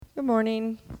Good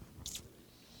morning.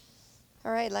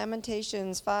 All right,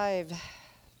 Lamentations 5,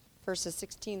 verses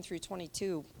 16 through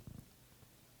 22.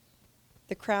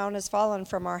 The crown has fallen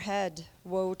from our head.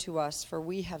 Woe to us, for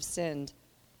we have sinned.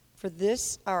 For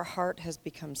this our heart has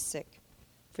become sick.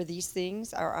 For these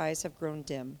things our eyes have grown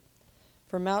dim.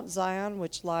 For Mount Zion,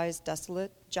 which lies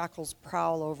desolate, jackals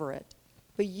prowl over it.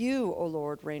 But you, O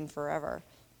Lord, reign forever.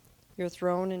 Your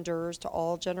throne endures to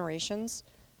all generations.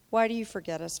 Why do you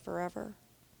forget us forever?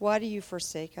 Why do you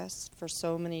forsake us for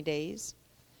so many days?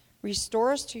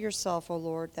 Restore us to yourself, O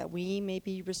Lord, that we may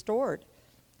be restored.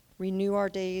 Renew our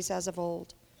days as of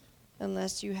old,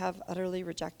 unless you have utterly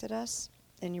rejected us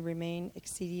and you remain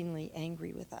exceedingly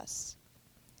angry with us.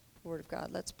 Word of God,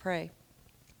 let's pray.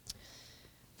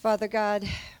 Father God,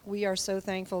 we are so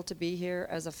thankful to be here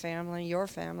as a family, your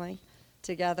family,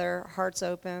 together, hearts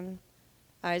open,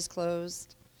 eyes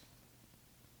closed,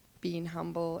 being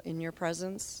humble in your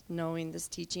presence, knowing this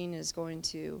teaching is going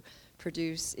to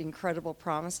produce incredible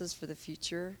promises for the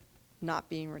future, not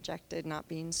being rejected, not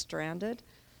being stranded,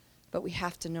 but we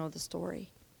have to know the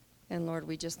story. And Lord,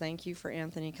 we just thank you for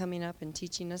Anthony coming up and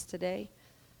teaching us today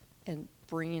and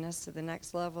bringing us to the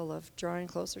next level of drawing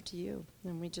closer to you.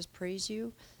 And we just praise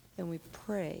you and we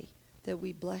pray that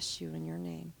we bless you in your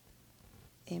name.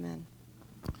 Amen.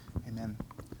 Amen.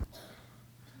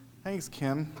 Thanks,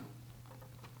 Kim.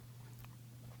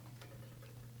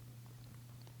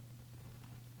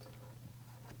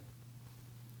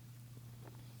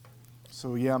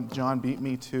 So yeah, John beat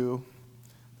me to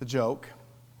the joke.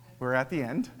 We're at the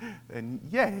end, and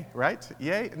yay, right?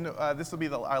 Yay! No, this will be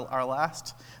our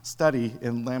last study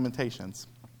in Lamentations.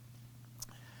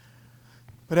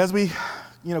 But as we,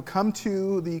 come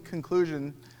to the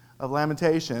conclusion of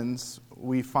Lamentations,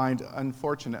 we find,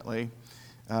 unfortunately,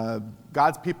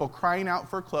 God's people crying out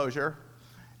for closure,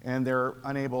 and they're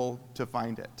unable to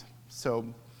find it.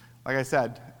 So, like I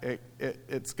said,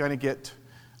 it's going to get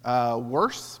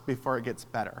worse before it gets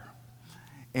better.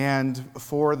 And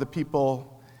for the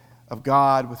people of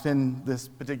God within this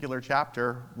particular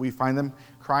chapter, we find them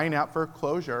crying out for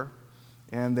closure,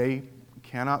 and they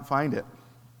cannot find it.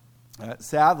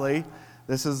 Sadly,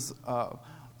 this is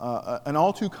an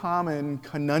all too common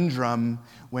conundrum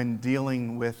when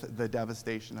dealing with the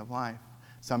devastation of life.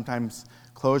 Sometimes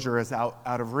closure is out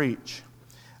of reach.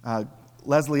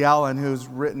 Leslie Allen, who's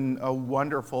written a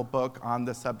wonderful book on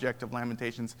the subject of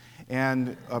Lamentations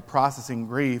and processing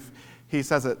grief, he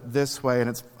says it this way,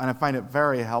 and I find it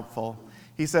very helpful.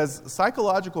 He says,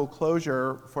 psychological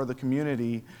closure for the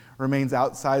community remains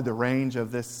outside the range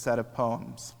of this set of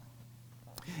poems.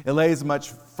 It lays much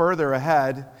further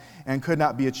ahead and could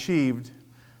not be achieved.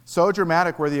 So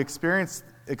dramatic were the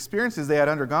experiences they had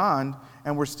undergone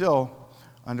and were still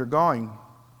undergoing.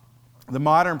 The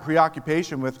modern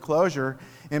preoccupation with closure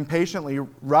impatiently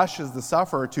rushes the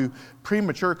sufferer to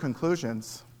premature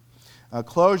conclusions.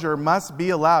 Closure must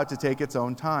be allowed to take its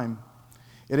own time.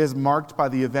 It is marked by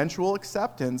the eventual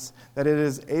acceptance that it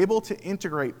is able to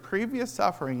integrate previous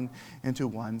suffering into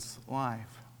one's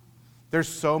life. There's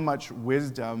so much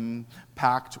wisdom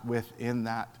packed within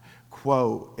that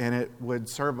quote, and it would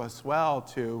serve us well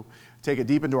to take it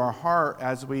deep into our heart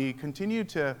as we continue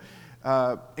to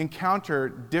encounter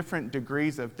different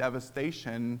degrees of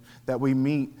devastation that we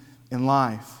meet in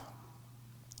life.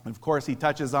 And of course, he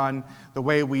touches on the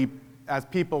way we, as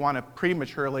people, want to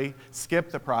prematurely skip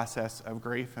the process of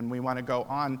grief, and we want to go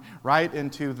on right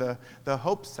into the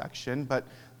hope section, but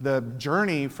the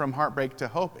journey from heartbreak to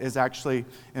hope is actually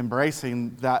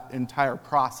embracing that entire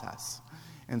process.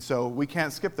 And so we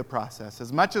can't skip the process.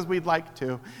 As much as we'd like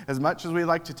to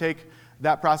take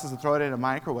that process and throw it in a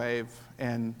microwave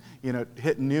and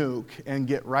hit nuke and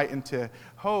get right into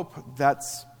hope,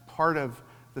 that's part of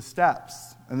the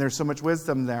steps. And there's so much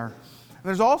wisdom there. And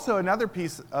there's also another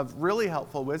piece of really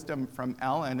helpful wisdom from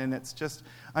Ellen, and it's just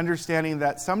understanding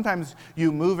that sometimes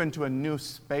you move into a new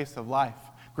space of life.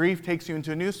 Grief takes you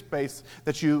into a new space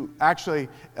that you actually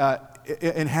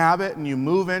inhabit and you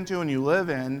move into and you live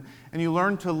in, and you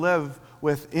learn to live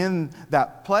within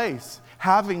that place,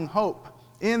 having hope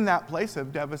in that place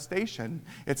of devastation.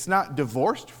 It's not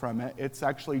divorced from it, it's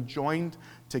actually joined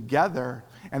together.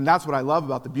 And that's what I love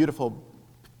about the beautiful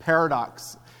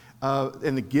paradox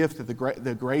and the gift of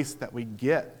the grace that we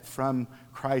get from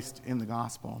Christ in the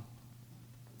gospel.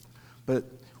 But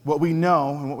what we know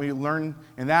and what we learn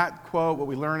in that quote, what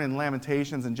we learn in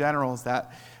Lamentations in general, is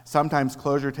that sometimes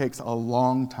closure takes a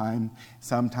long time.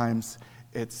 Sometimes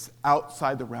it's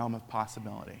outside the realm of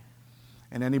possibility.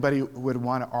 And anybody who would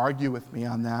want to argue with me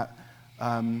on that,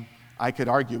 I could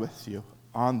argue with you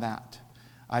on that.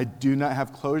 I do not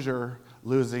have closure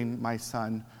losing my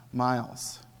son,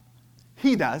 Miles.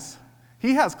 He does.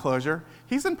 He has closure.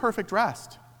 He's in perfect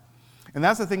rest. And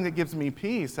that's the thing that gives me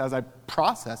peace as I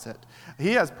process it.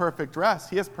 He has perfect rest.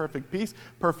 He has perfect peace,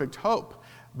 perfect hope.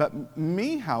 But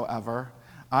me, however,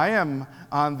 I am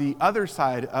on the other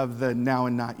side of the now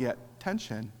and not yet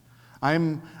tension. I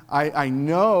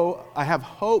know I have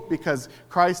hope because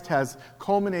Christ has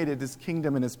culminated his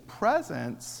kingdom in his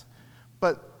presence,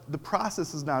 but the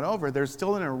process is not over. There's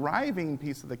still an arriving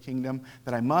piece of the kingdom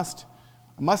that I must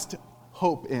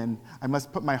hope in. I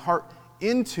must put my heart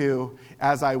into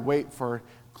as I wait for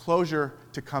closure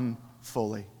to come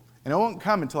fully. And it won't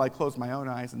come until I close my own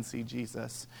eyes and see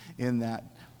Jesus in that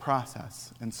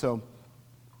process. And so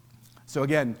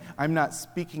again, I'm not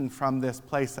speaking from this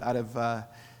place out of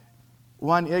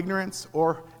ignorance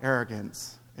or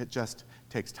arrogance. It just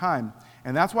takes time.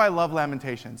 And that's why I love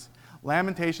Lamentations.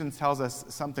 Lamentations tells us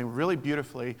something really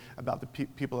beautifully about the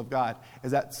people of God,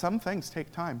 is that some things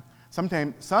take time. Some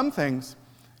things,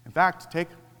 in fact, take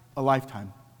a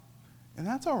lifetime. And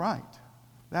that's all right.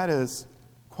 That is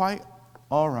quite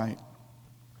all right.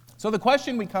 So the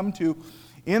question we come to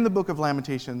in the book of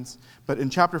Lamentations, but in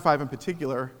chapter 5 in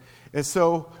particular, is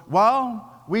so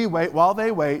while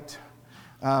they wait,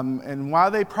 and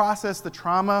while they process the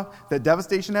trauma that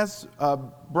devastation has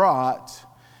brought,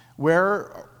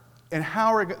 where and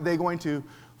how are they going to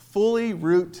fully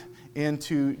root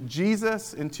into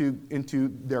Jesus, into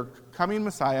their coming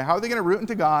Messiah? How are they going to root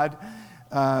into God?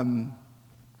 And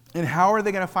how are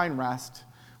they going to find rest?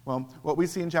 Well, what we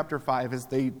see in chapter 5 is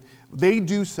they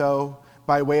do so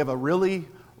by way of a really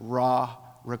raw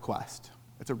request.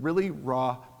 It's a really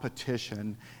raw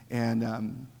petition,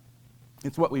 and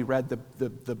it's what we read.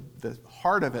 The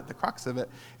heart of it, the crux of it,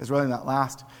 is really in that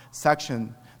last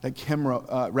section that Kim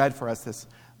read for us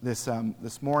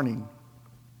this morning.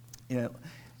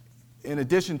 In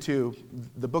addition to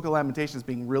the book of Lamentations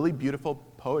being really beautiful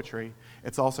poetry,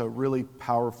 it's also really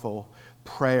powerful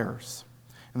prayers.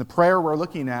 And the prayer we're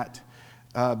looking at,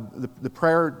 the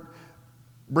prayer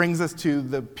brings us to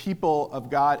the people of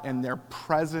God and their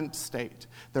present state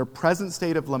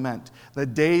of lament, the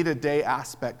day-to-day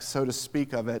aspects, so to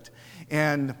speak, of it.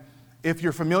 And if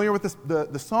you're familiar with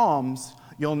the Psalms,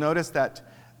 you'll notice that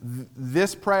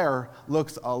this prayer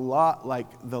looks a lot like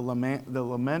the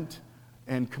lament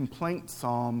and complaint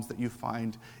psalms that you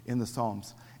find in the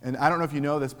Psalms. And I don't know if you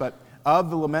know this, but of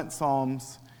the lament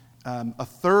psalms, a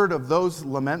third of those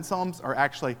lament psalms are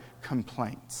actually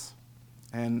complaints.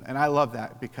 And I love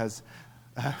that because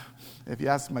if you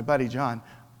ask my buddy John,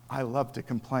 I love to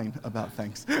complain about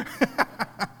things.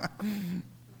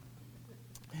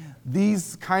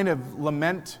 These kind of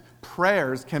lament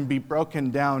prayers can be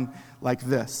broken down like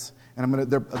this. And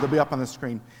they'll be up on the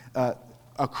screen.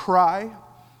 A cry,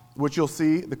 which you'll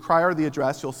see, the cry or the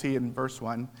address you'll see in verse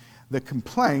 1. The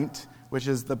complaint, which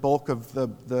is the bulk of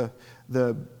the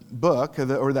book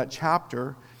or that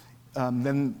chapter,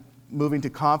 then moving to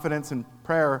confidence and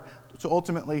prayer, to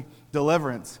ultimately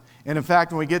deliverance. And in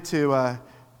fact, when we get to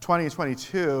 20 and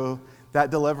 22, that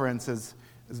deliverance is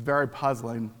very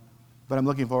puzzling, but I'm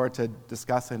looking forward to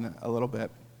discussing a little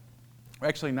bit.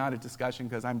 Actually, not a discussion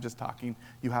because I'm just talking.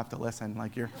 You have to listen.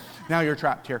 Now you're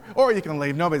trapped here. Or you can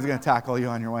leave. Nobody's going to tackle you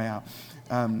on your way out.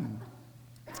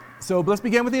 So let's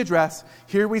begin with the address.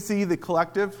 Here we see the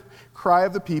collective cry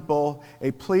of the people,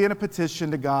 a plea and a petition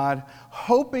to God,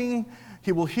 hoping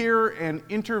he will hear and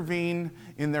intervene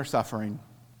in their suffering.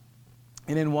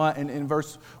 And in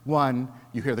verse 1,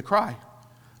 you hear the cry.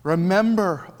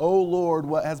 Remember, O Lord,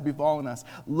 what has befallen us.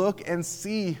 Look and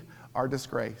see our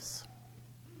disgrace.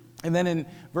 And then in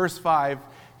verse 5,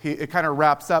 it kind of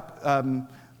wraps up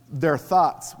their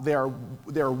thoughts. They are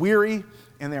weary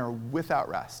and they are without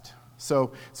rest.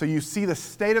 So you see the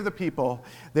state of the people.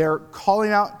 They're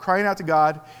crying out to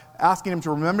God, asking him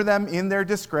to remember them in their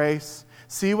disgrace,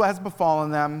 see what has befallen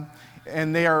them,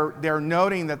 and they are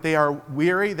noting that they are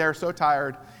weary, they're so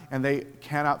tired, and they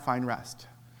cannot find rest.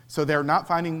 So they're not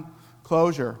finding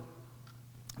closure.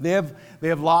 They have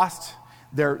lost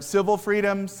their civil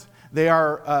freedoms. They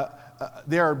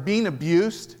are being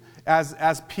abused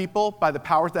as people by the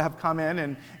powers that have come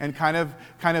in and kind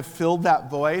of filled that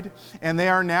void. And they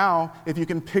are now, if you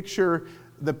can picture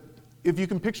the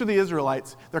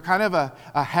Israelites, they're kind of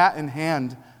a hat in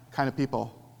hand kind of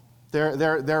people.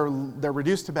 They're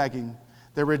reduced to begging.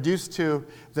 They're reduced to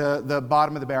the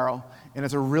bottom of the barrel, and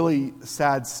it's a really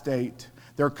sad state.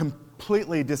 They're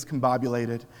completely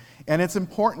discombobulated, and it's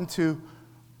important to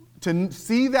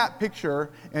see that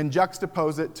picture and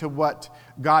juxtapose it to what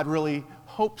God really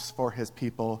hopes for his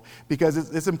people, because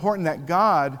it's important that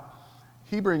God,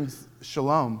 he brings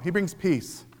shalom, he brings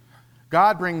peace.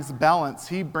 God brings balance,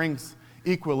 he brings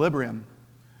equilibrium.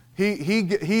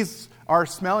 He's our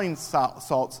smelling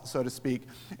salts, so to speak.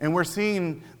 And we're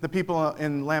seeing the people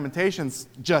in Lamentations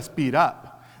just beat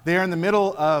up. They are in the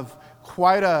middle of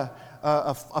quite a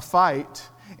fight,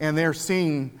 and they're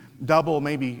seeing double,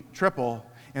 maybe triple,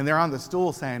 and they're on the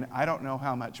stool saying, I don't know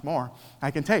how much more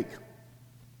I can take.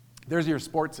 There's your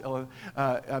sports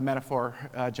metaphor,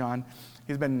 John.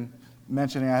 He's been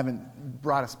mentioning, I haven't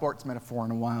brought a sports metaphor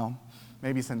in a while,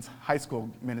 maybe since high school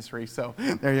ministry, so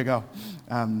there you go.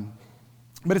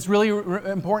 But it's really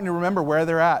important to remember where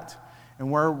they're at and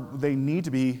where they need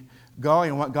to be going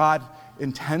and what God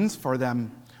intends for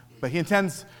them. But he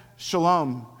intends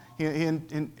shalom. He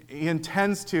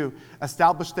intends to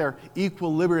establish their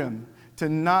equilibrium, to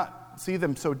not see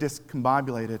them so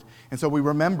discombobulated. And so we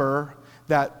remember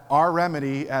that our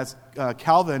remedy, as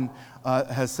Calvin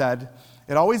has said,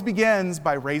 it always begins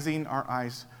by raising our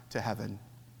eyes to heaven.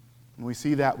 And we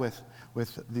see that with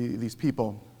these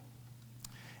people.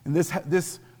 And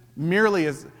this merely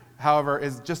is, however,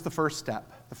 is just the first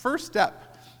step. The first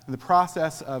step in the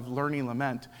process of learning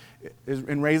lament is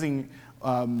in raising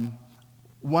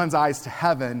one's eyes to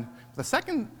heaven. The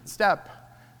second step,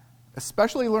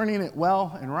 especially learning it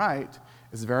well and right,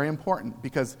 is very important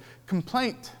because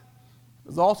complaint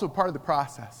is also part of the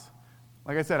process.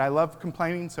 Like I said, I love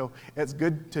complaining, so it's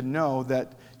good to know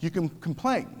that you can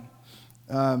complain.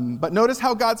 But notice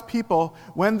how God's people,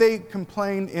 when they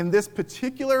complain in this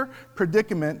particular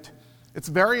predicament, it's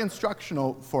very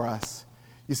instructional for us.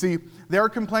 You see, their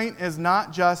complaint is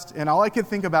not just, and all I could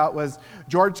think about was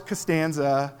George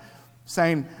Costanza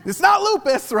saying, it's not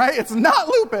lupus, right? It's not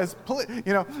lupus.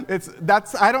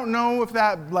 I don't know if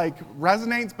that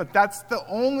resonates, but that's the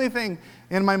only thing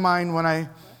in my mind when I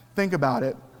think about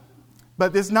it.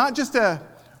 But it's not just an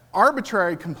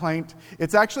arbitrary complaint,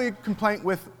 it's actually a complaint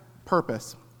with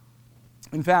purpose.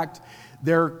 In fact,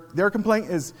 their complaint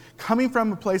is coming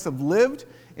from a place of lived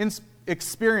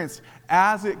experience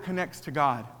as it connects to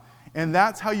God. And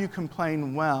that's how you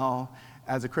complain well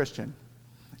as a Christian,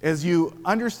 as you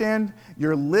understand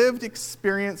your lived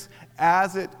experience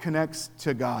as it connects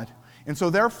to God. And so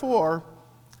therefore,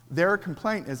 their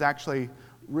complaint is actually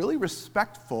really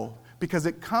respectful because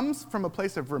it comes from a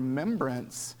place of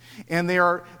remembrance, and they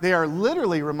are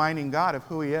literally reminding God of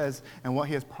who he is and what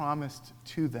he has promised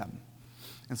to them.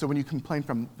 And so when you complain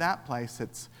from that place,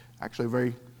 it's actually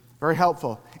very, very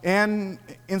helpful and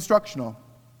instructional.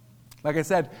 Like I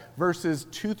said, verses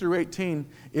 2 through 18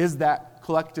 is that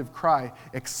collective cry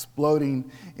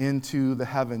exploding into the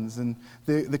heavens. And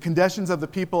the conditions of the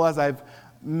people, as I've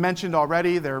mentioned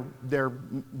already,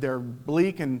 they're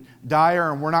bleak and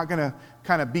dire, and we're not going to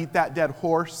kind of beat that dead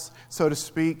horse, so to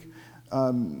speak.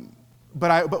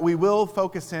 But we will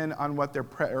focus in on what their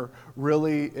prayer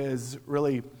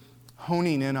really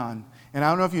honing in on. And I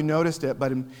don't know if you noticed it,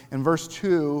 but in verse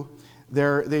 2,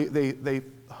 they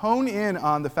hone in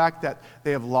on the fact that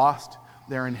they have lost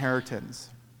their inheritance.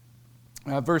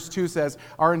 Verse 2 says,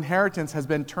 our inheritance has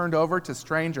been turned over to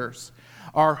strangers,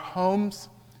 our homes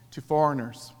to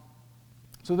foreigners.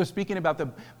 So they're speaking about the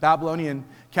Babylonian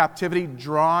captivity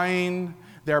drawing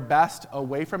their best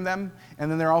away from them,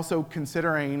 and then they're also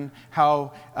considering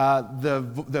how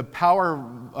the power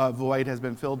void has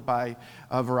been filled by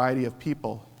a variety of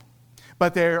people.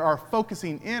 But they are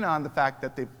focusing in on the fact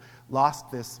that they've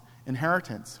lost this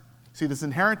inheritance. See, this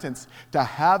inheritance, to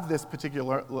have this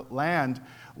particular land,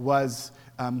 was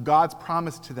God's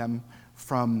promise to them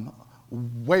from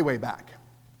way, way back.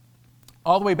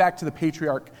 All the way back to the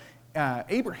patriarch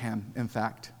Abraham, in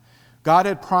fact. God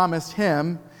had promised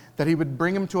him that he would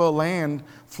bring him to a land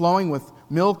flowing with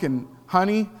milk and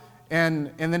honey,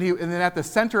 and then at the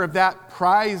center of that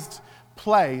prized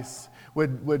place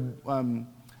would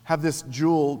have this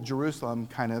jewel, Jerusalem,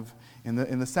 kind of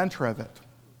in the center of it.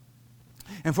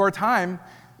 And for a time,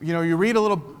 you read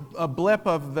a blip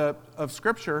of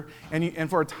Scripture, and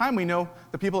for a time we know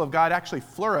the people of God actually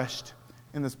flourished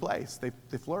in this place.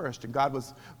 They flourished, and God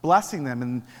was blessing them,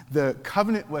 and the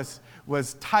covenant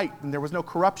was tight, and there was no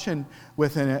corruption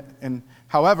within it. And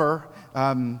however,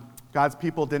 God's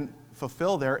people didn't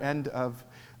fulfill their end of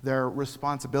their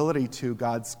responsibility to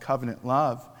God's covenant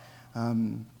love.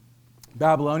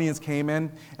 Babylonians came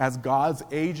in as God's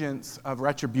agents of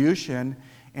retribution,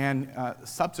 and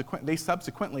they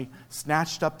subsequently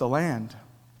snatched up the land.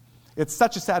 It's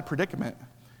such a sad predicament.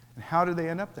 And how did they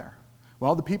end up there?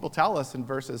 Well, the people tell us in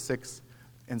verses 6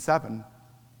 and 7.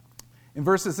 In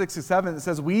verses 6 and 7, it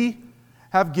says, we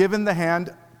have given the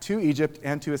hand to Egypt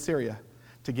and to Assyria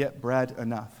to get bread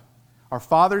enough. Our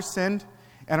fathers sinned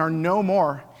and are no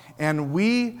more, and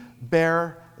we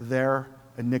bear their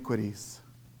iniquities.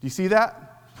 Do you see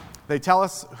that? They tell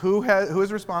us who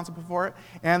is responsible for it,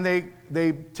 and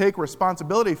they take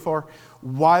responsibility for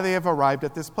why they have arrived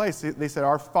at this place. They said,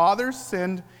 our fathers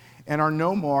sinned and are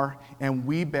no more, and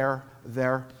we bear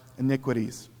their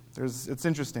iniquities. It's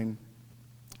interesting.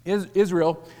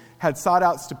 Israel had sought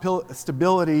out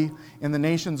stability in the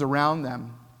nations around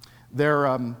them.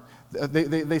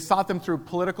 They sought them through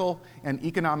political and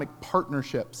economic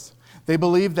partnerships. They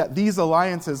believed that these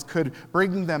alliances could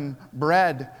bring them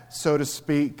bread, so to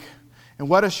speak. And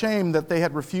what a shame that they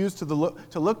had refused to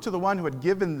look to the one who had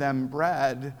given them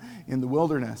bread in the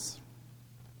wilderness.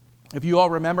 If you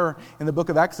all remember in the book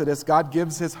of Exodus, God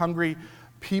gives his hungry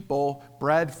people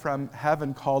bread from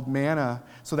heaven called manna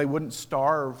so they wouldn't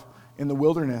starve in the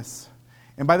wilderness.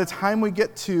 And by the time we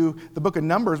get to the book of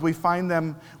Numbers, we find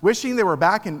them wishing they were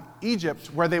back in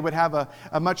Egypt, where they would have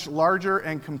a much larger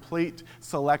and complete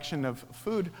selection of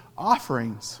food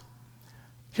offerings.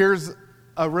 Here's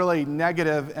a really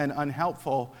negative and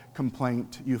unhelpful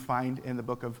complaint you find in the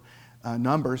book of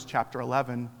Numbers, chapter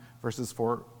 11, verses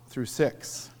 4 through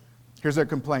 6. Here's their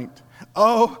complaint.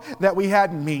 Oh, that we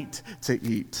had meat to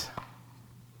eat.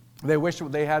 They wish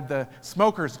they had the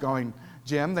smokers going,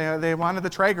 Jim. They wanted the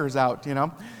Traegers out, you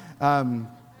know.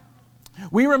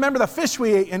 We remember the fish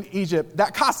we ate in Egypt.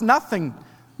 That cost nothing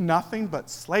but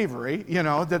slavery. You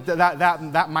know,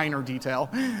 that minor detail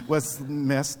was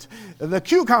missed. The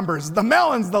cucumbers, the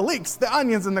melons, the leeks, the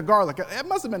onions, and the garlic. It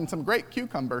must have been some great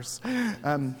cucumbers.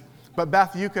 But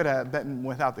Beth, you could have been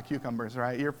without the cucumbers,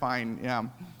 right? You're fine, yeah.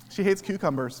 She hates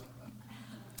cucumbers.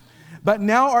 But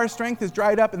now our strength is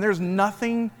dried up, and there's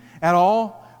nothing at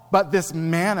all but this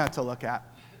manna to look at.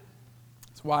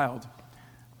 It's wild.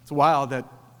 It's wild that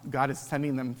God is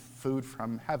sending them food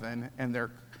from heaven, and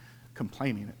they're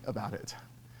complaining about it.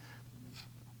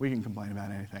 We can complain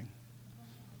about anything.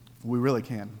 We really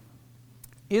can.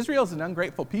 Israel is an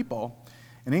ungrateful people,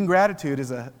 and ingratitude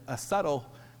is a subtle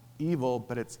evil,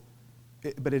 but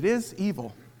it is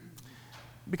evil.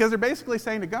 Because they're basically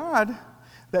saying to God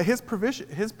that his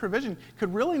provision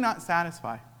could really not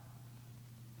satisfy.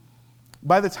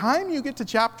 By the time you get to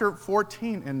chapter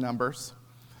 14 in Numbers,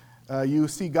 you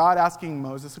see God asking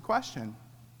Moses a question.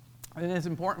 And it's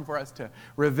important for us to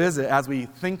revisit as we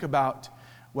think about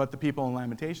what the people in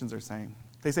Lamentations are saying.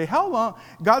 They say, how long?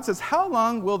 God says, how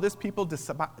long will this people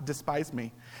despise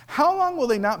me? How long will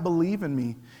they not believe in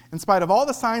me, in spite of all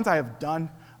the signs I have done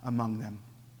among them?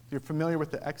 If you're familiar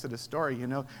with the Exodus story, you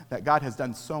know that God has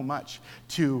done so much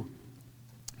to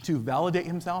validate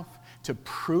himself, to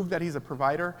prove that he's a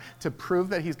provider, to prove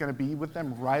that he's going to be with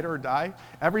them, ride or die.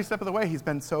 Every step of the way, he's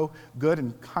been so good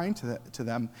and kind to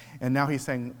them. And now he's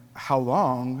saying, how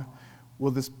long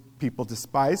will this people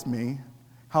despise me?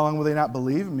 How long will they not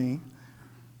believe me,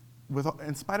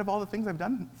 in spite of all the things I've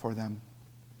done for them?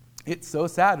 It's so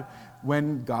sad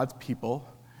when God's people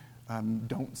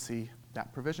don't see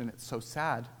that provision. It's so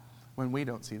sad when we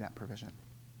don't see that provision.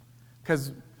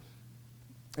 Because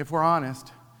if we're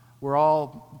honest, we're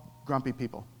all grumpy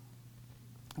people.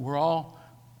 We're all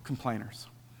complainers.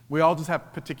 We all just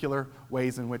have particular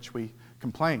ways in which we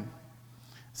complain.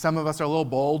 Some of us are a little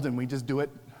bold and we just do it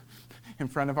in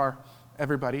front of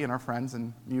everybody and our friends,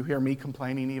 and you hear me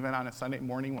complaining even on a Sunday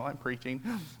morning while I'm preaching.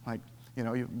 Like, you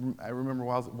know, I remember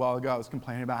a while ago I was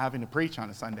complaining about having to preach on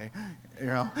a Sunday, you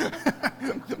know.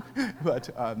 But,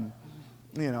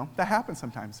 you know, that happens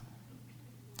sometimes.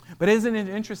 But isn't it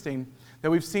interesting that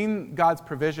we've seen God's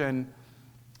provision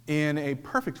in a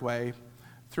perfect way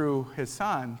through his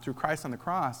Son, through Christ on the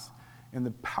cross, in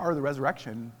the power of the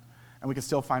resurrection, and we can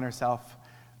still find ourselves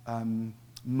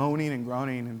moaning and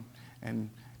groaning and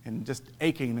just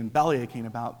aching and belly aching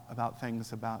about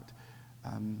things,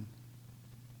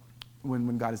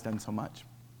 when God has done so much.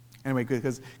 Anyway,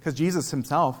 because Jesus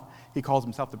himself, he calls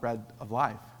himself the bread of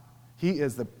life. He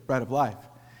is the bread of life.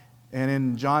 And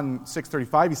in John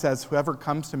 6:35, he says, whoever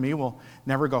comes to me will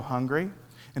never go hungry,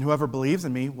 and whoever believes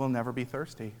in me will never be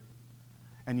thirsty.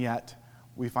 And yet,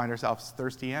 we find ourselves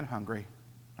thirsty and hungry.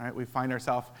 Right? We find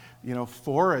ourselves, you know,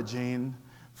 foraging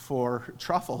for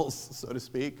truffles, so to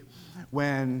speak,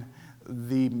 when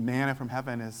the manna from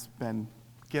heaven has been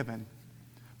given.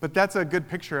 But that's a good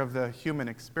picture of the human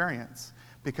experience,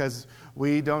 because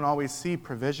we don't always see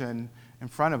provision in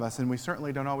front of us, and we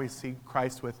certainly don't always see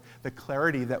Christ with the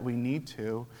clarity that we need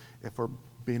to, if we're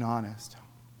being honest.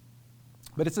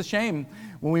 But it's a shame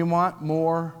when we want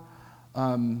more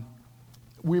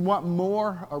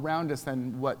around us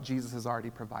than what Jesus has already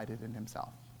provided in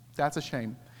himself. That's a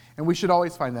shame. And we should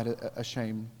always find that a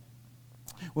shame.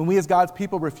 When we as God's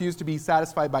people refuse to be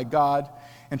satisfied by God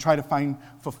and try to find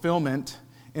fulfillment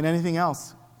in anything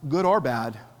else, good or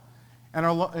bad,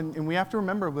 and we have to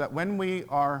remember that when we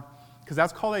are because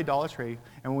that's called idolatry.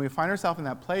 And when we find ourselves in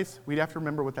that place, we'd have to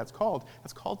remember what that's called.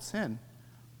 That's called sin.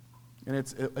 And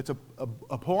it's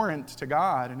abhorrent to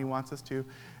God, and He wants us to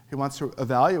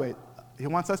evaluate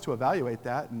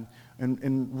that and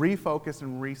refocus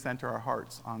and recenter our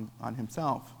hearts on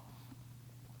Himself.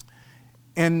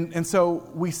 And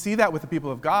so we see that with the people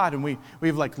of God, and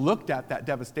we've looked at that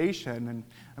devastation. And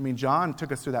I mean, John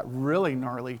took us through that really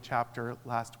gnarly chapter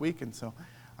last week, and so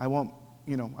I won't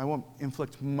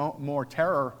inflict more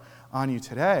terror on you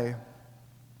today.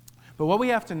 But what we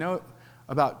have to know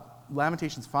about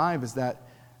Lamentations 5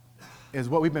 is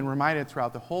what we've been reminded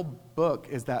throughout the whole book,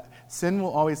 is that sin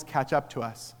will always catch up to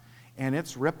us. And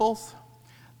its ripples,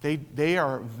 they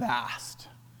are vast.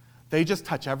 They just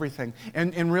touch everything.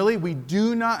 And really, we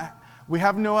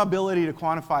have no ability to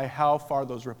quantify how far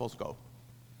those ripples go.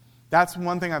 That's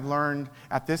one thing I've learned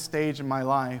at this stage in my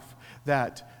life,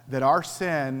 that our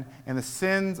sin and the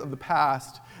sins of the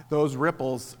past, those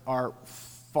ripples are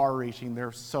far-reaching.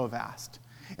 They're so vast.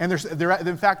 And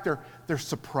in fact, they're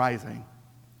surprising.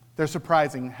 They're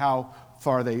surprising how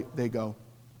far they go.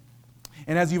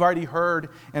 And as you've already heard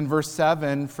in verse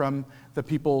 7 from the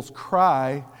people's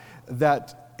cry,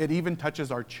 that it even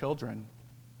touches our children.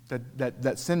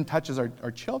 That sin touches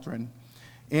our children.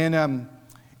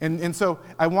 And so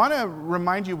I want to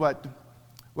remind you what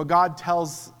God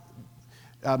tells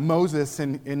Moses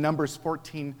in Numbers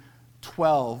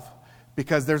 14:12.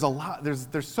 Because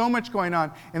there's so much going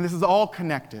on, and this is all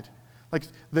connected. Like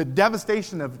the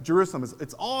devastation of Jerusalem,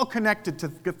 it's all connected to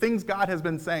things God has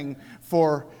been saying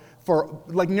for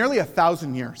like nearly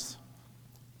 1,000 years.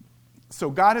 So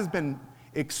God has been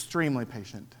extremely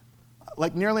patient.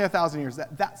 Like nearly 1,000 years.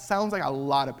 That sounds like a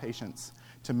lot of patience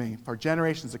to me, for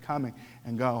generations to come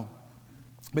and go.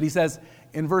 But he says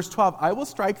in verse 12, I will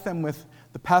strike them with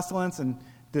the pestilence and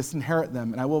disinherit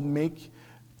them, and I will make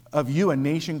of you a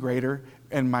nation greater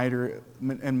and mightier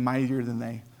than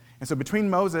they. And so between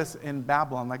Moses and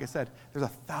Babylon, like I said, there's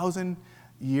 1,000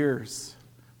 years.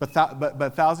 But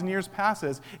 1,000 years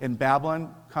passes, and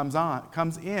Babylon comes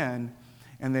in,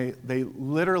 and they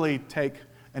literally take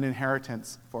an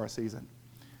inheritance for a season.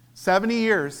 70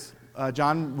 years,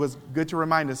 John was good to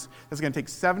remind us, it's going to take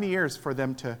 70 years for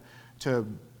them to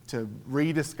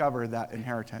rediscover that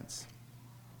inheritance.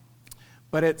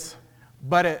 But it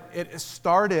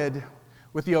started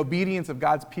with the obedience of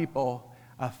God's people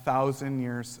 1,000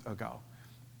 years ago.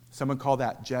 Some would call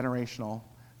that generational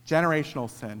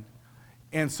sin.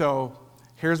 And so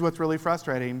here's what's really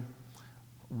frustrating.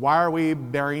 Why are we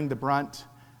bearing the brunt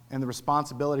and the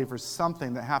responsibility for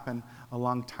something that happened a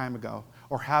long time ago,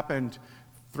 or happened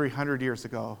 300 years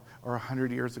ago, or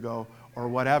 100 years ago, or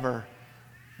whatever?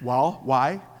 Well,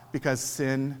 why? Because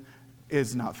sin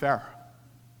is not fair.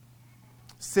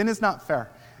 Sin is not fair.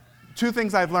 Two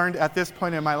things I've learned at this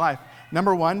point in my life.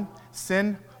 Number one,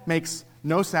 sin makes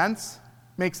no sense,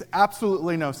 makes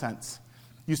absolutely no sense.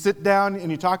 You sit down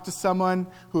and you talk to someone,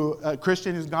 a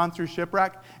Christian who's gone through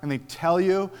shipwreck, and they tell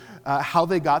you how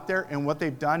they got there and what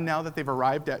they've done now that they've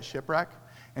arrived at shipwreck,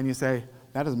 and you say,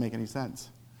 that doesn't make any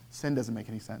sense. Sin doesn't make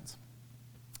any sense.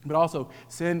 But also,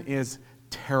 sin is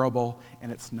terrible,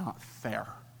 and it's not fair.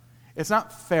 It's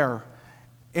not fair.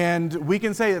 And we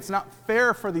can say it's not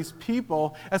fair for these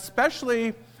people,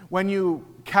 especially when you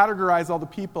categorize all the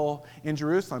people in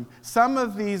Jerusalem. Some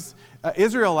of these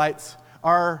Israelites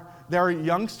they're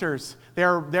youngsters.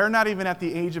 They're not even at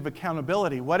the age of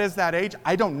accountability. What is that age?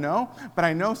 I don't know, but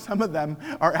I know some of them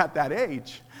are at that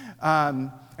age.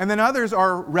 And then others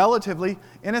are relatively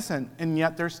innocent, and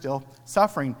yet they're still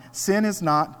suffering. Sin is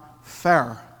not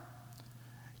fair.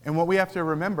 And what we have to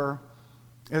remember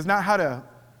is not how to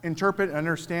interpret and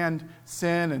understand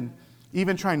sin and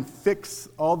even try and fix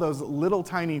all those little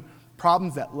tiny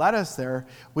problems that led us there.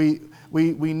 We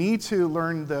need to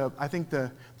learn the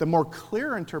more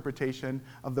clear interpretation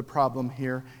of the problem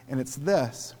here, and it's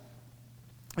this.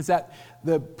 Is that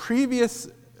the previous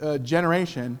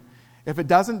generation, if it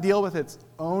doesn't deal with its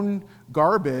own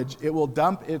garbage, it will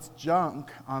dump its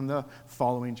junk on the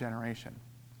following generation.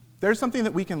 There's something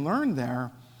that we can learn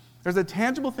there. There's a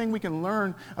tangible thing we can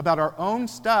learn about our own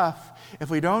stuff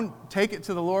if we don't take it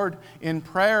to the Lord in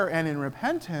prayer and in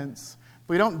repentance. If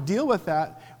we don't deal with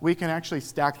that, we can actually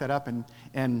stack that up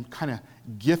and kind of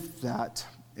gift that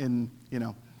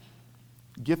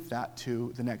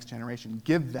to the next generation.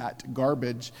 Give that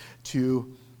garbage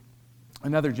to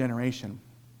another generation.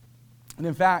 And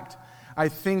in fact, I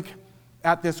think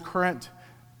at this current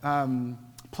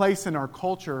place in our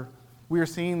culture, we are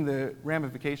seeing the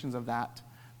ramifications of that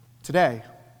today.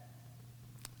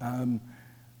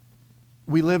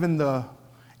 We live in the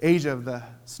age of the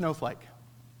snowflake,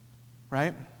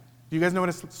 right? Do you guys know what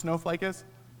a snowflake is?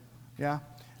 Yeah?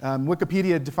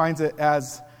 Wikipedia defines it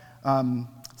as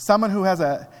someone who has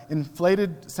an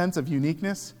inflated sense of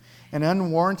uniqueness, an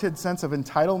unwarranted sense of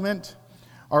entitlement,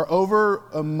 are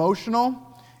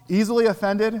over-emotional, easily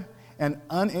offended, and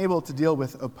unable to deal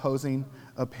with opposing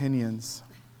opinions.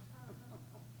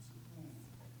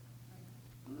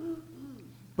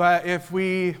 But if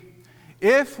we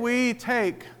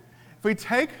take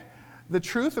the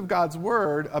truth of God's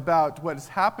word about what is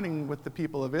happening with the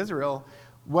people of Israel,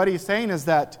 what he's saying is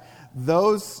that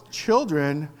those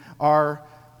children are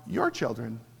your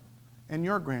children and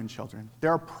your grandchildren.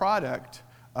 They're a product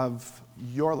of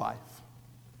your life.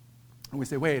 And we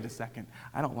say, wait a second,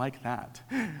 I don't like that.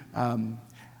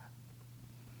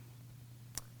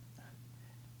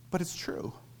 But it's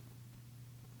true.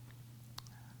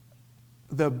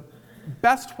 The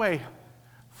best way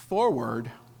forward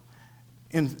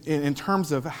in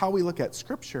terms of how we look at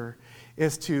Scripture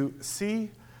is to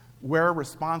see where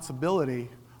responsibility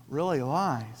really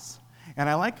lies. And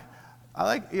I like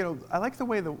the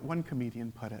way the one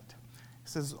comedian put it. He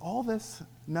says, all this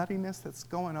nuttiness that's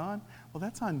going on, well,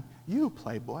 that's on you,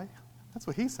 Playboy. That's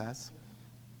what he says.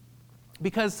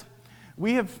 Because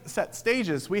we have set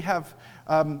stages, we have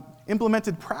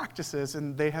implemented practices,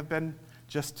 and they have been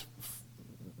just,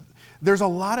 there's a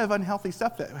lot of unhealthy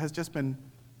stuff that has just been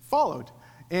followed.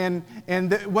 And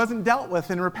it wasn't dealt with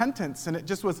in repentance, and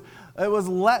it was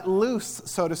let loose,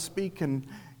 so to speak, and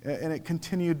it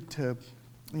continued to,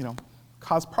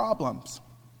 cause problems.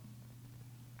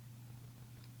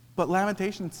 But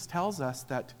Lamentations tells us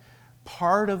that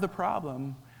part of the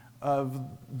problem of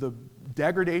the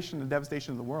degradation and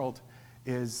devastation of the world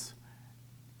is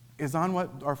on what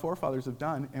our forefathers have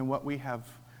done and what we have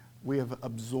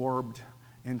absorbed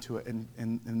into it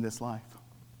in this life.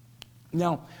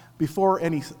 Now, before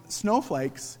any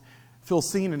snowflakes feel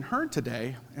seen and heard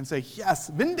today and say, yes,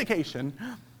 vindication,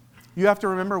 you have to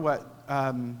remember what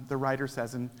the writer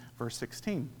says in verse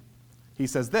 16. He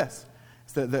says this,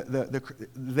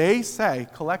 they say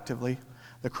collectively,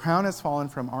 the crown has fallen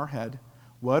from our head.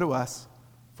 Woe to us,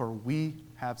 for we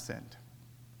have sinned.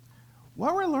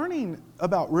 What we're learning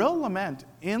about real lament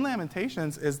in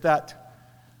Lamentations is that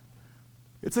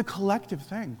it's a collective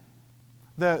thing.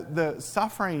 The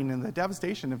suffering and the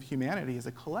devastation of humanity is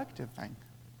a collective thing.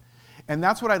 And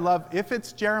that's what I love. If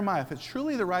it's Jeremiah, if it's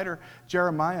truly the writer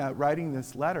Jeremiah writing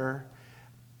this letter,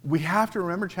 we have to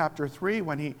remember chapter 3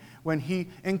 when he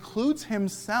includes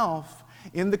himself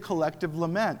in the collective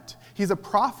lament. He's a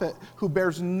prophet who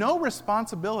bears no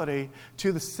responsibility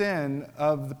to the sin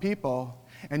of the people,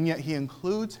 and yet he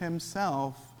includes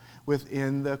himself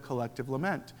within the collective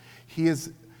lament. He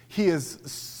is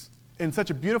in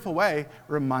such a beautiful way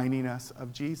reminding us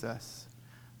of Jesus.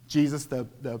 Jesus,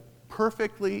 the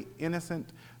perfectly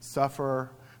innocent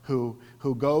sufferer who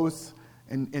goes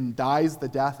and dies the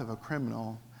death of a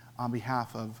criminal on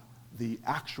behalf of the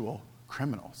actual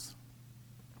criminals.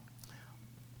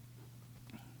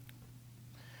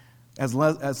 As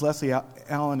Leslie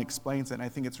Allen explains it, and I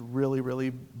think it's really, really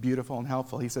beautiful and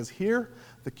helpful. He says, here,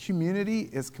 the community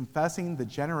is confessing the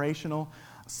generational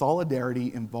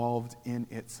solidarity involved in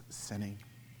its sinning.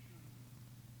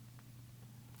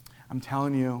 I'm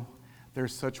telling you,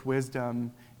 there's such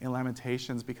wisdom in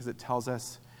Lamentations because it tells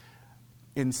us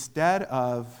instead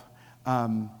of,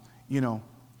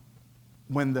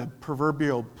 when the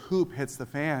proverbial poop hits the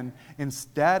fan,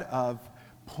 instead of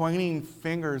pointing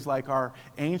fingers like our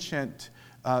ancient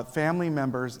family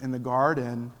members in the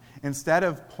garden, instead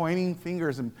of pointing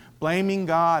fingers and blaming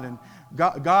God and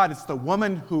God, it's the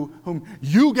woman whom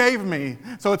you gave me,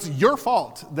 so it's your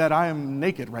fault that I am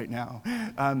naked right now.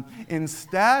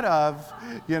 Instead of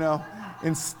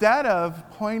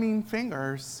pointing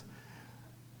fingers,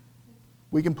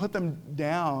 we can put them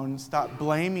down, stop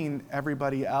blaming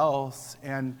everybody else,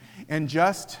 and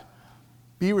just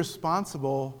be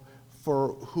responsible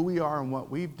for who we are and what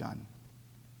we've done,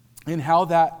 and how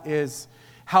that has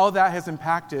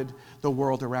impacted the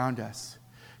world around us.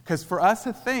 Because for us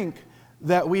to think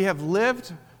that we have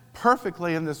lived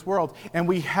perfectly in this world and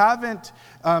we haven't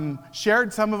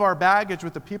shared some of our baggage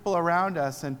with the people around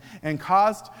us and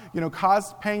caused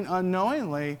pain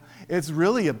unknowingly, it's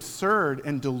really absurd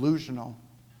and delusional.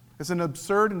 It's an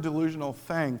absurd and delusional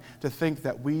thing to think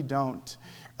that we don't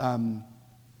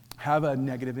have a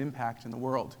negative impact in the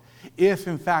world, if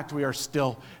in fact we are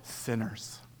still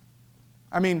sinners.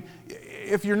 I mean,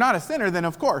 if you're not a sinner, then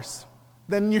of course,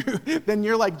 then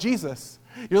you're like Jesus.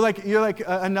 You're like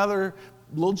another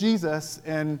little Jesus,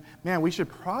 and man, we should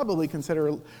probably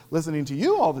consider listening to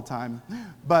you all the time.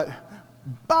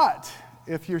 But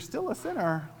if you're still a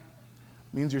sinner,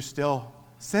 it means you're still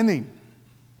sinning.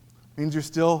 means you're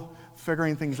still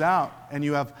figuring things out, and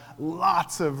you have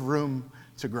lots of room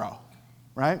to grow,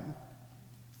 right?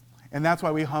 And that's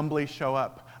why we humbly show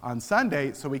up on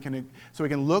Sunday, so we can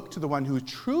look to the one who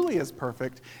truly is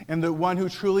perfect and the one who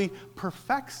truly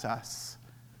perfects us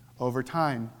over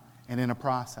time and in a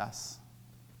process.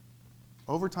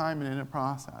 Over time and in a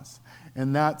process.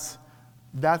 And that's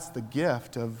the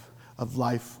gift of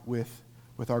life with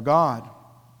our God.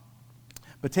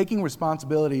 But taking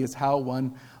responsibility is how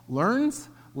one learns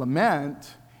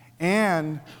lament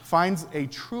and finds a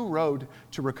true road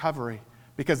to recovery.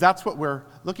 Because that's what we're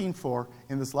looking for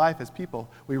in this life as people.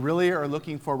 We really are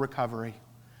looking for recovery.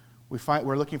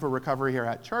 We're looking for recovery here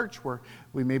at church, where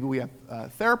we have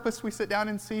therapists we sit down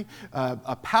and see,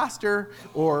 a pastor,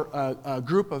 or a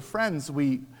group of friends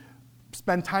we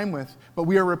spend time with. But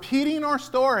we are repeating our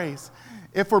stories.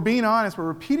 If we're being honest, we're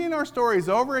repeating our stories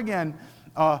over again,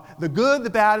 the good, the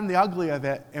bad, and the ugly of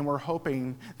it, and we're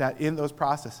hoping that in those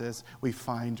processes we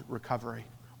find recovery,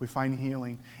 we find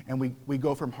healing, and we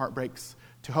go from heartbreaks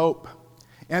to hope.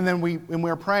 And then when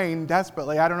we're praying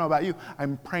desperately, I don't know about you,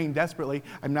 I'm praying desperately,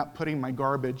 I'm not putting my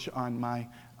garbage on my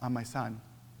son.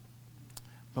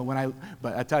 But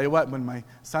I tell you what, when my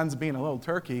son's being a little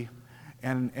turkey,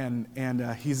 and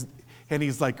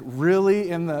he's like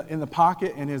really in the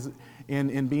pocket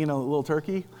in being a little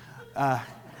turkey,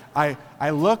 I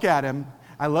look at him,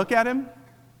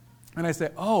 and I say,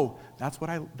 "Oh, that's what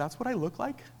I look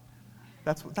like?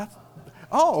 That's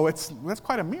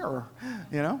quite a mirror,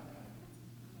 you know?"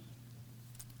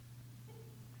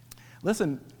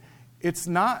 Listen, it's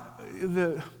not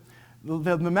the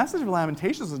message of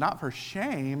Lamentations is not for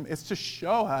shame. It's to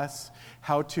show us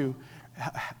how to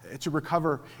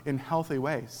recover in healthy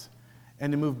ways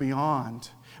and to move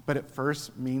beyond. But it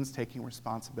first means taking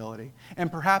responsibility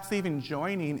and perhaps even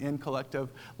joining in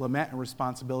collective lament and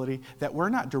responsibility that we're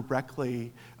not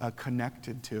directly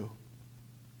connected to.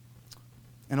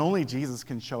 And only Jesus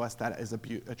can show us that as a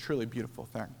truly beautiful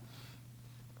thing.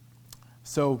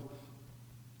 So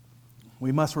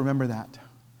we must remember that.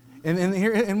 And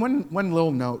here, and one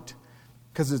little note,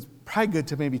 because it's probably good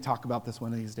to maybe talk about this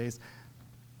one of these days,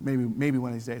 maybe one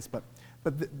of these days. But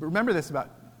remember this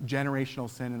about generational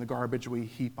sin and the garbage we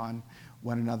heap on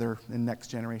one another in next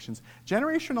generations.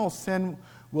 Generational sin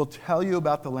will tell you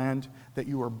about the land that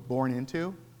you were born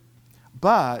into,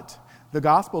 but the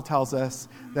gospel tells us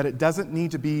that it doesn't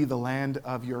need to be the land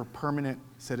of your permanent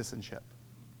citizenship.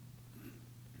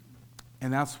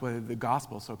 And that's why the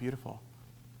gospel is so beautiful.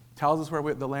 It tells us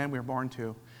where the land we were born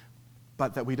to,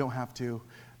 but that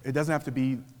it doesn't have to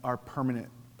be our permanent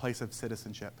place of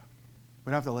citizenship. We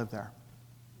don't have to live there.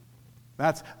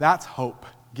 That's hope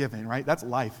giving, right? That's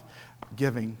life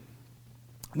giving.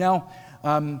 Now,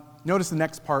 notice the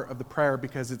next part of the prayer,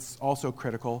 because it's also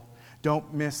critical.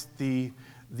 Don't miss the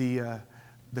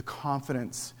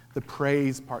confidence, the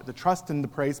praise part, the trust and the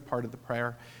praise part of the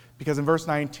prayer. Because in verse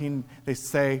 19, they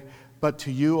say, "But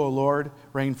to you, O Lord,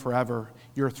 reign forever.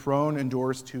 Your throne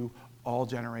endures to all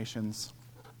generations."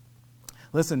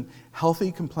 Listen,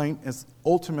 healthy complaint is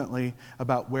ultimately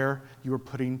about where you are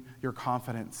putting your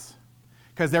confidence.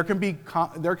 Because there can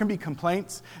be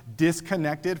complaints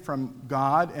disconnected from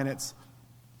God, and it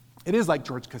is like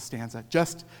George Costanza,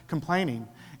 just complaining.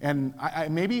 And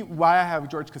maybe why I have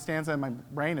George Costanza in my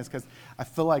brain is because I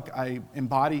feel like I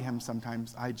embody him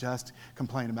sometimes. I just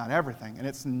complain about everything, and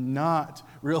it's not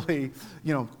really,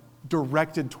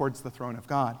 directed towards the throne of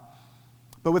God.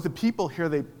 But with the people here,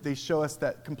 they show us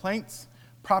that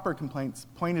proper complaints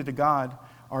pointed to God,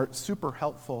 are super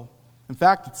helpful. In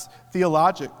fact, it's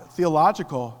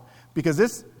theological, because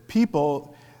this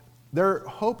people, their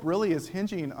hope really is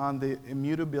hinging on the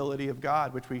immutability of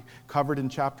God, which we covered in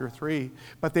chapter 3.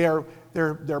 But they're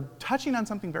touching on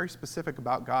something very specific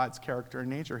about God's character and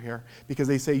nature here, because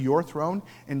they say your throne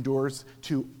endures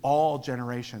to all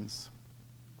generations.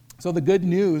 So the good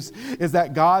news is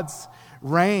that God's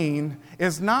reign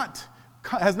has not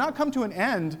come to an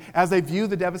end as they view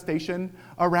the devastation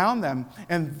around them.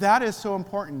 And that is so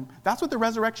important. That's what the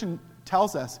resurrection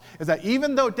tells us, is that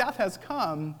even though death has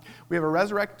come, we have a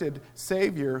resurrected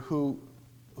Savior who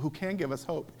can give us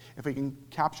hope if we can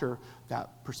capture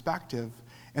that perspective.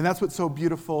 And that's what's so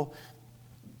beautiful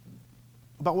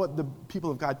about what the people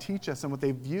of God teach us and what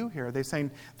they view here. They're saying,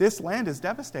 this land is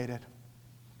devastated.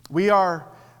 We are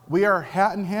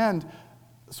hat in hand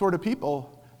sort of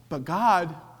people, but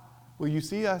God, will you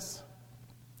see us?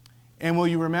 And will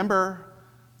you remember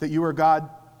that you are God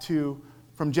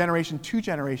from generation to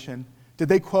generation? Did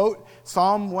they quote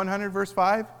Psalm 100, verse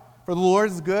 5? For the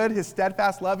Lord is good, his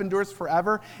steadfast love endures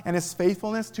forever, and his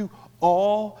faithfulness to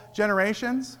all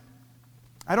generations.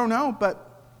 I don't know, but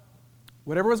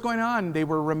Whatever was going on, they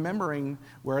were remembering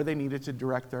where they needed to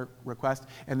direct their request,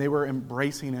 and they were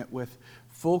embracing it with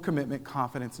full commitment,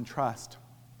 confidence, and trust.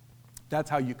 That's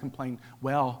how you complain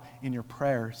well in your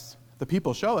prayers. The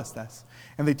people show us this,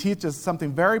 and they teach us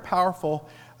something very powerful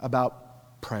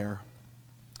about prayer.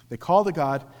 They call to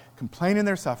God, complain in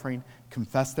their suffering,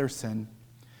 confess their sin.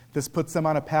 This puts them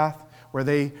on a path where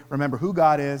they remember who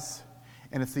God is,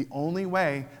 and it's the only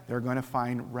way they're going to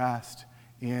find rest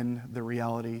in the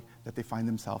reality that they find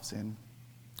themselves in.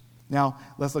 Now,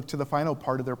 let's look to the final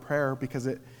part of their prayer, because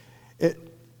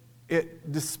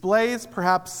it displays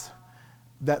perhaps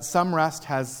that some rest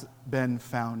has been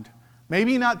found.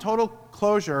 Maybe not total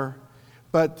closure,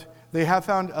 but they have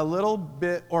found a little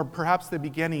bit, or perhaps the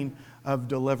beginning of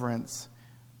deliverance.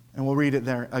 And we'll read it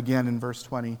there again in verse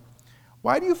 20.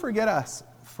 Why do you forget us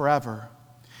forever?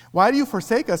 Why do you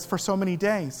forsake us for so many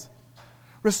days?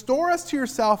 Restore us to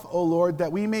yourself, O Lord,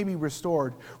 that we may be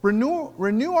restored.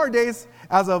 Renew our days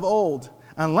as of old,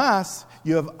 unless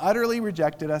you have utterly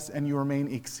rejected us and you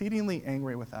remain exceedingly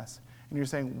angry with us. And you're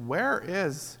saying, where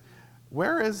is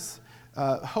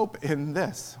hope in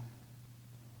this?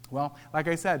 Well, like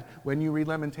I said, when you read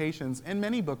Lamentations and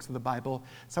many books of the Bible,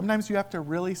 sometimes you have to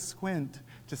really squint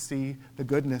to see the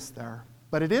goodness there.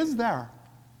 But it is there.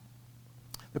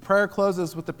 The prayer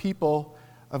closes with the people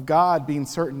of God being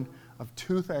certain of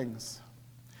two things.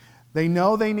 They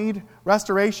know they need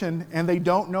restoration, and they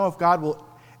don't know if God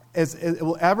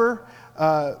will ever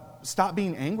stop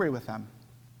being angry with them.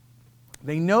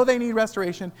 They know they need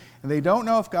restoration, and they don't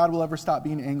know if God will ever stop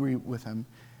being angry with them.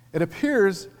 It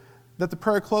appears that the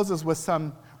prayer closes with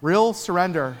some real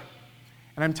surrender.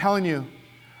 And I'm telling you,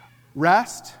 real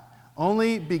rest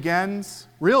only begins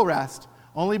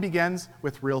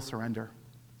with real surrender.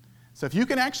 So if you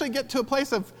can actually get to a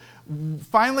place of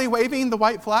finally waving the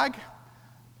white flag,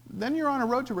 then you're on a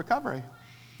road to recovery.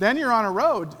 Then you're on a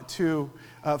road to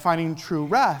finding true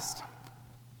rest.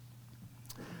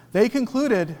 They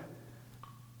concluded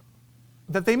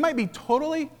that they might be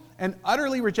totally and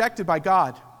utterly rejected by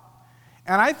God.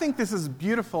 And I think this is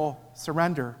beautiful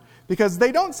surrender, because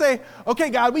they don't say, okay,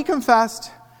 God, we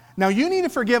confessed. Now you need to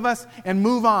forgive us and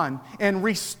move on and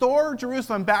restore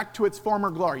Jerusalem back to its former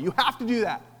glory. You have to do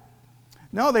that.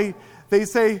 No, they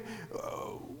say,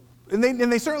 and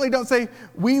they certainly don't say,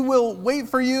 we will wait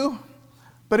for you,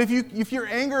 but if your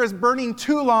anger is burning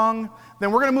too long,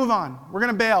 then we're going to move on. We're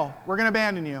going to bail. We're going to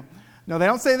abandon you. No, they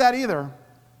don't say that either.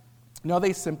 No,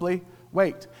 they simply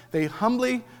wait. They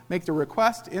humbly make the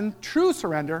request in true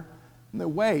surrender, and they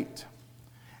wait.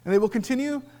 And they will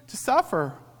continue to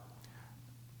suffer.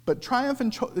 But triumph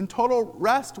and total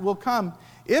rest will come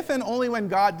if and only when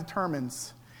God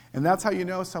determines. And that's how you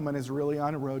know someone is really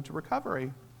on a road to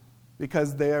recovery,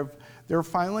 because they're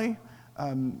finally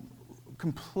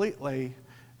completely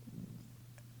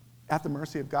at the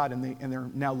mercy of God, and they're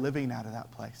now living out of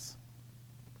that place.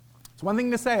 It's one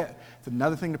thing to say it, it's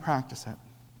another thing to practice it.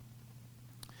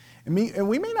 And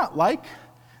we may not like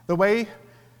the way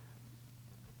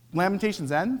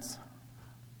Lamentations ends,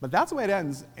 but that's the way it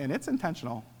ends, and it's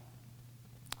intentional.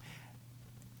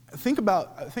 Think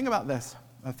about this.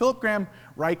 Phillip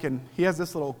Ryken, he has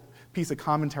this little piece of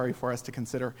commentary for us to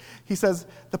consider. He says,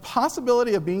 the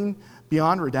possibility of being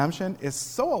beyond redemption is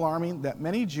so alarming that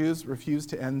many Jews refuse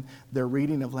to end their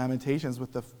reading of Lamentations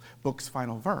with the book's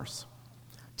final verse.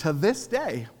 To this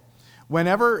day,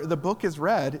 whenever the book is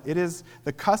read, it is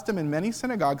the custom in many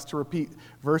synagogues to repeat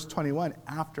verse 21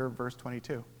 after verse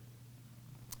 22.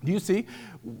 Do you see?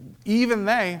 Even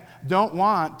they don't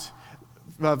want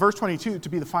verse 22 to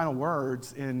be the final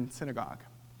words in synagogue.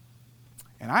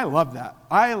 And I love that.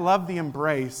 I love the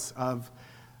embrace of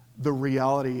the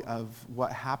reality of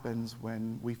what happens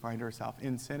when we find ourselves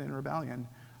in sin and rebellion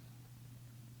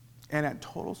and at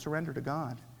total surrender to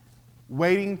God,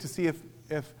 waiting to see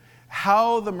if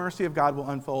how the mercy of God will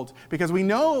unfold. Because we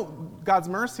know God's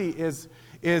mercy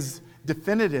is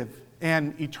definitive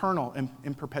and eternal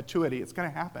in perpetuity. It's going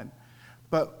to happen.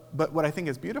 But what I think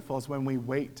is beautiful is when we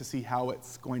wait to see how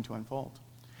it's going to unfold.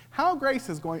 How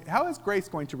is grace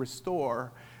going to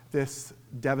restore this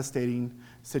devastating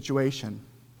situation?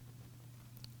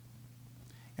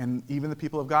 And even the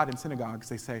people of God in synagogues,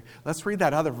 they say, let's read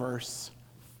that other verse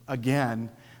again,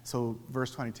 so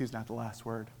verse 22 is not the last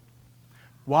word.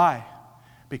 Why?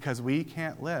 Because we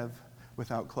can't live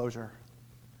without closure.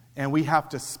 And we have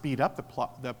to speed up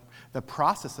the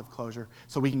process of closure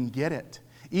so we can get it.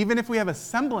 Even if we have a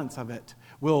semblance of it,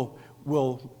 we'll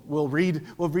read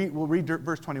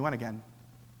verse 21 again,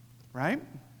 right?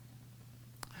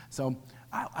 So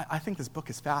I think this book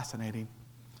is fascinating,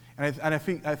 and I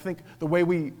think the way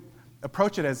we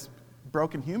approach it as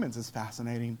broken humans is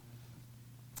fascinating.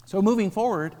 So moving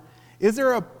forward, is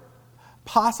there a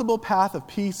possible path of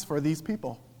peace for these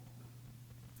people?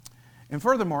 And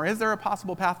furthermore, is there a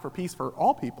possible path for peace for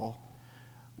all people?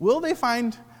 Will they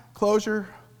find closure?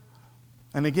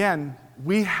 And again,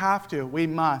 we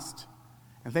must,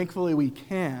 and thankfully we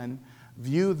can,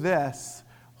 view this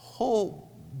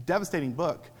whole devastating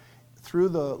book through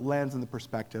the lens and the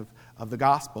perspective of the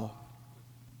gospel.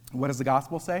 What does the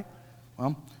gospel say?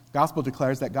 Well, the gospel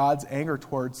declares that God's anger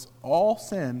towards all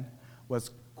sin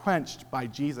was quenched by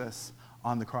Jesus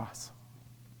on the cross.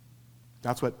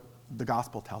 That's what the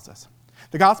gospel tells us.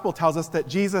 The gospel tells us that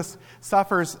Jesus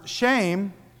suffers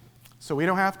shame so we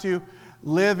don't have to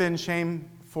live in shame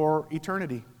for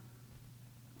eternity.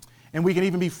 And we can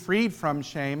even be freed from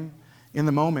shame in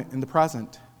the moment, in the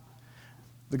present.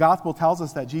 The gospel tells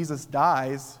us that Jesus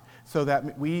dies so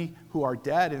that we who are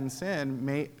dead in sin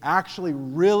may actually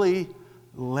really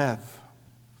live.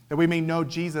 That we may know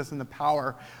Jesus and the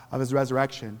power of his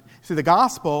resurrection. See, the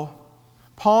gospel,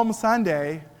 Palm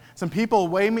Sunday, some people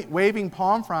waving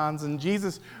palm fronds and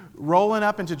Jesus rolling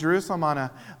up into Jerusalem on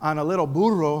a little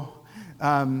burro.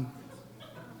 I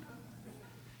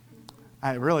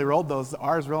really rolled those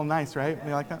R's real nice, right?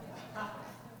 You like that?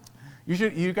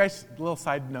 You guys, a little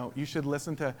side note, you should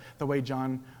listen to the way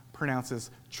John pronounces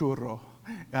churro.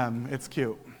 It's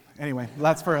cute. Anyway,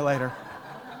 that's for later.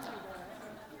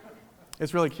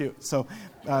 It's really cute. So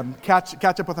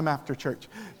catch up with him after church.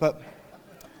 But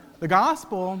the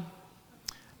gospel,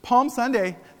 Palm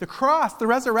Sunday, the cross, the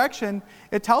resurrection,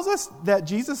 it tells us that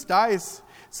Jesus dies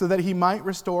so that he might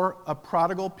restore a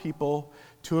prodigal people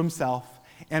to himself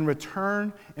and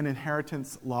return an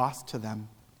inheritance lost to them.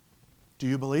 Do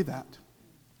you believe that?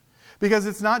 Because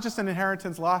it's not just an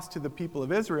inheritance lost to the people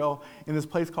of Israel in this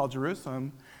place called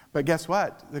Jerusalem, but guess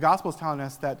what? The gospel is telling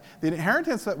us that the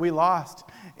inheritance that we lost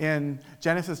in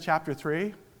Genesis chapter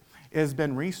 3 has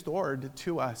been restored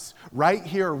to us right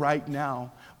here, right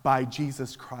now, by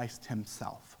Jesus Christ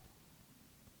himself.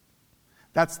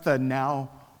 That's the now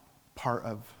part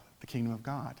of the kingdom of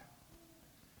God.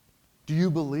 Do you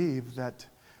believe that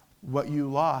what you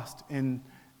lost in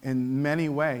many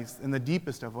ways, in the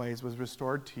deepest of ways, was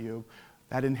restored to you?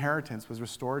 That inheritance was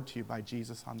restored to you by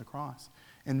Jesus on the cross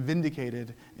and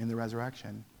vindicated in the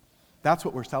resurrection. That's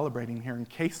what we're celebrating here, in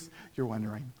case you're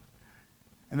wondering.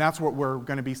 And that's what we're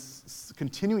going to be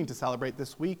continuing to celebrate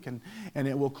this week, and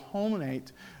it will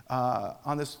culminate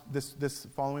on this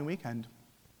following weekend.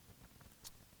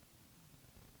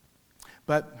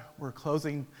 But we're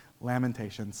closing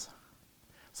Lamentations.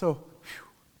 So,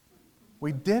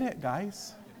 we did it,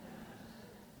 guys.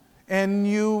 And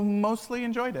you mostly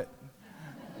enjoyed it.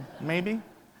 Maybe.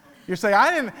 You're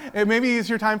saying, maybe it's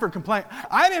your time for complaint.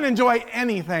 I didn't enjoy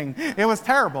anything. It was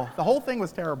terrible. The whole thing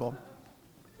was terrible.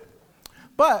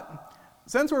 But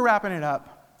since we're wrapping up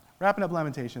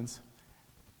Lamentations,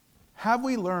 have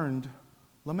we learned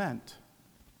lament?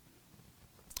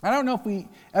 I don't know if we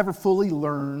ever fully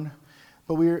learn,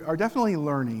 but we are definitely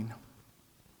learning.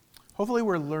 Hopefully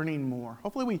we're learning more.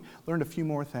 Hopefully we learned a few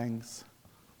more things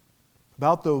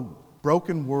about the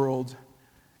broken world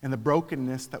and the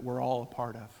brokenness that we're all a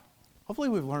part of. Hopefully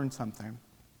we've learned something.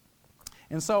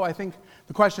 And so I think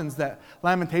the questions that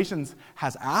Lamentations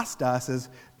has asked us is,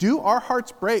 do our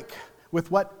hearts break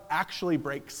with what actually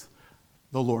breaks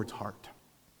the Lord's heart?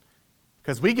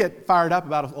 Because we get fired up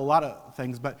about a lot of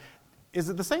things, but is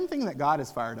it the same thing that God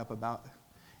is fired up about?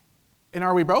 And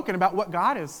are we broken about what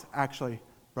God is actually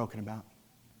broken about?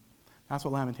 That's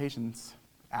what Lamentations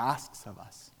asks of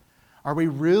us. Are we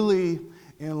really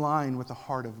in line with the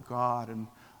heart of God and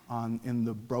in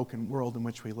the broken world in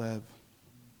which we live?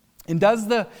 And does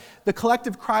the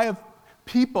collective cry of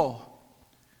people,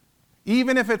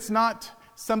 even if it's not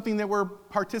something that we're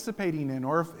participating in,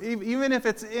 or even if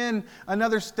it's in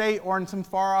another state or in some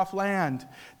far-off land,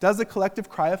 does the collective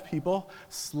cry of people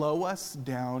slow us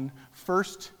down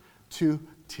first to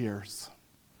tears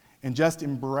and just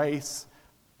embrace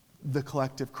the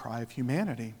collective cry of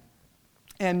humanity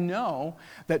and know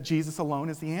that Jesus alone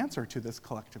is the answer to this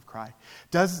collective cry?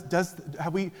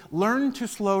 Have we learned to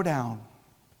slow down?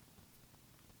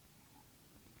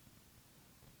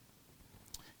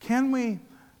 Can we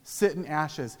sit in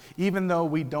ashes even though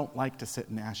we don't like to sit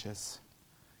in ashes?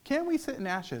 Can we sit in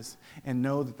ashes and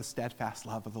know that the steadfast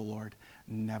love of the Lord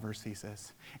never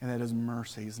ceases, and that his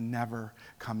mercies never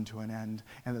come to an end,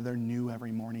 and that they're new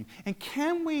every morning? And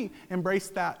can we embrace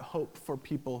that hope for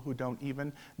people who don't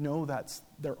even know that's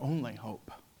their only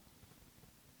hope?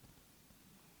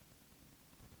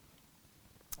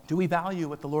 Do we value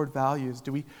what the Lord values?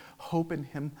 Do we hope in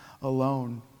him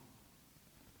alone?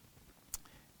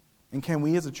 And can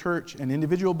we as a church and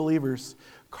individual believers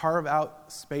carve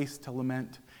out space to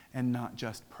lament and not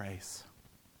just praise?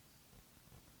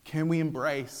 Can we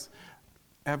embrace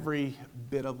every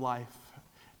bit of life,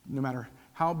 no matter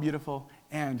how beautiful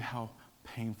and how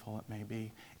painful it may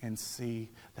be, and see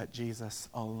that Jesus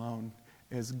alone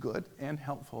is good and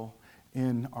helpful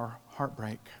in our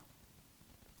heartbreak?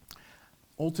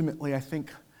 Ultimately, I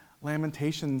think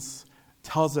Lamentations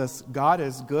tells us God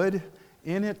is good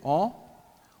in it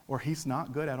all, or he's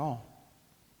not good at all.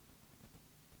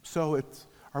 So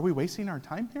are we wasting our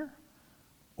time here?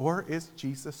 Or is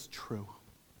Jesus true?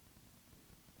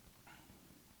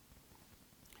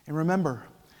 And remember,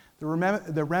 the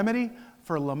remedy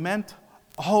for lament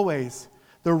always,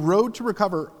 the road to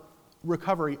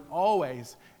recovery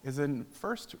always is in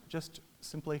first just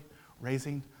simply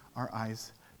raising our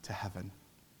eyes to heaven.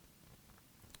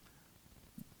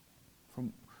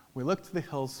 We look to the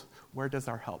hills, where does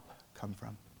our help come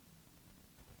from?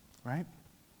 Right?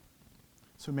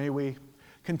 So may we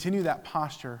continue that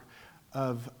posture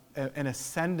of an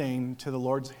ascending to the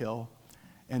Lord's hill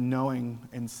and knowing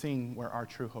and seeing where our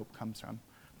true hope comes from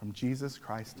Jesus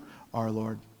Christ our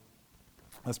Lord.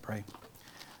 Let's pray.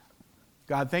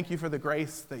 God, thank you for the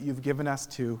grace that you've given us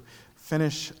to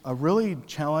finish a really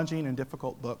challenging and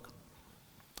difficult book.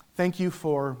 Thank you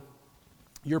for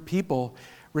your people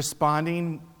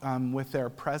responding with their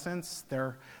presence,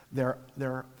 their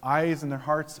eyes and their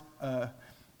hearts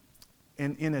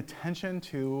in attention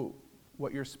to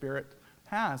what your Spirit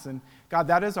has. And God,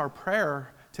 that is our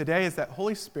prayer today, is that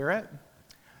Holy Spirit,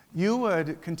 you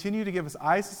would continue to give us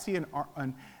eyes to see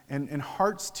and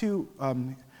hearts to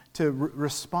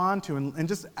respond to, and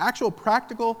just actual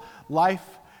practical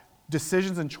life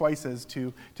decisions and choices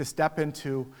to step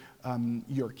into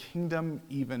your kingdom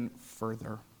even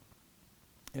further.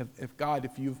 If God,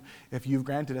 if you've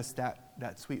granted us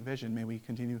that sweet vision, may we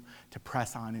continue to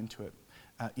press on into it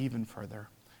even further.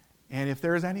 And if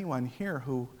there is anyone here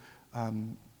who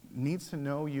needs to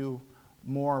know you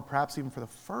more, perhaps even for the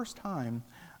first time,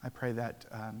 I pray that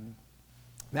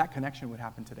that connection would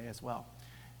happen today as well.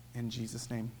 In Jesus'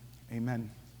 name, amen.